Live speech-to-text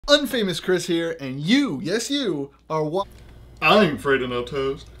Unfamous Chris here, and you, yes you, are what? I ain't afraid of no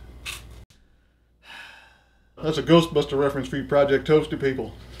toast. That's a Ghostbuster reference for you Project Toasty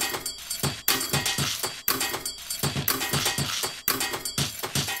people.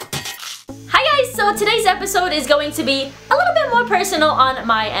 So today's episode is going to be a little bit more personal on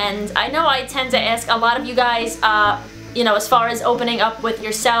my end. I know I tend to ask a lot of you guys, you know, as far as opening up with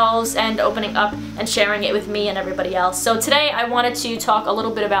yourselves and opening up and sharing it with me and everybody else. So today I wanted to talk a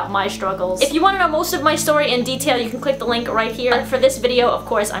little bit about my struggles. If you want to know most of my story in detail, you can click the link right here. And for this video, of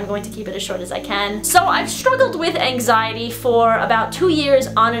course, I'm going to keep it as short as I can. So I've struggled with anxiety for about 2 years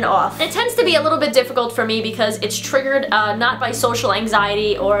on and off. It tends to be a little bit difficult for me because it's triggered not by social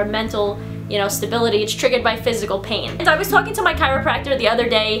anxiety or mental stability. It's triggered by physical pain. And I was talking to my chiropractor the other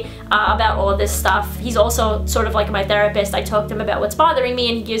day about all of this stuff. He's also sort of like my therapist. I talked to him about what's bothering me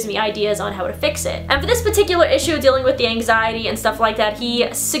and he gives me ideas on how to fix it. And for this particular issue, dealing with the anxiety and stuff like that, he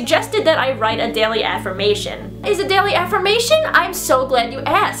suggested that I write a daily affirmation. Is a daily affirmation? I'm so glad you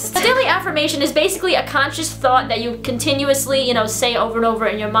asked. A daily affirmation is basically a conscious thought that you continuously, say over and over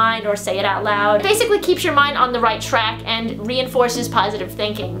in your mind or say it out loud. It basically keeps your mind on the right track and reinforces positive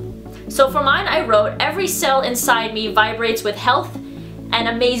thinking. So for mine, I wrote, every cell inside me vibrates with health and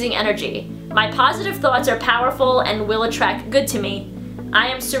amazing energy. My positive thoughts are powerful and will attract good to me. I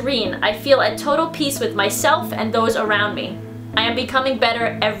am serene. I feel at total peace with myself and those around me. I am becoming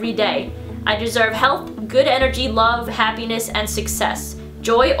better every day. I deserve health, good energy, love, happiness, and success.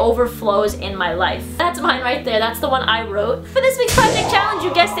 Joy overflows in my life. That's mine right there. That's the one I wrote. For this week's project challenge,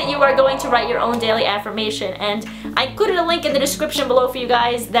 you guessed it, you are going to write your own daily affirmation. And I included a link in the description below for you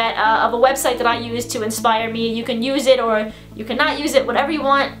guys that of a website that I use to inspire me. You can use it or you cannot use it, whatever you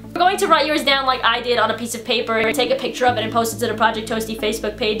want. You're going to write yours down like I did on a piece of paper, take a picture of it and post it to the Project Toasty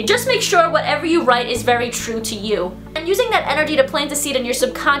Facebook page. Just make sure whatever you write is very true to you. And using that energy to plant a seed in your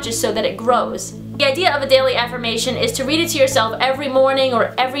subconscious so that it grows. The idea of a daily affirmation is to read it to yourself every morning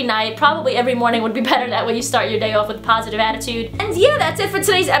or every night. Probably every morning would be better, that way you start your day off with a positive attitude. And yeah, that's it for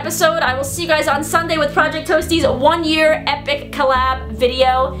today's episode. I will see you guys on Sunday with Project Toasty's 1-year epic collab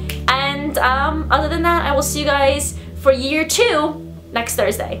video. And other than that, I will see you guys for year 2 next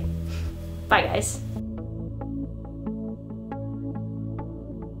Thursday. Bye guys.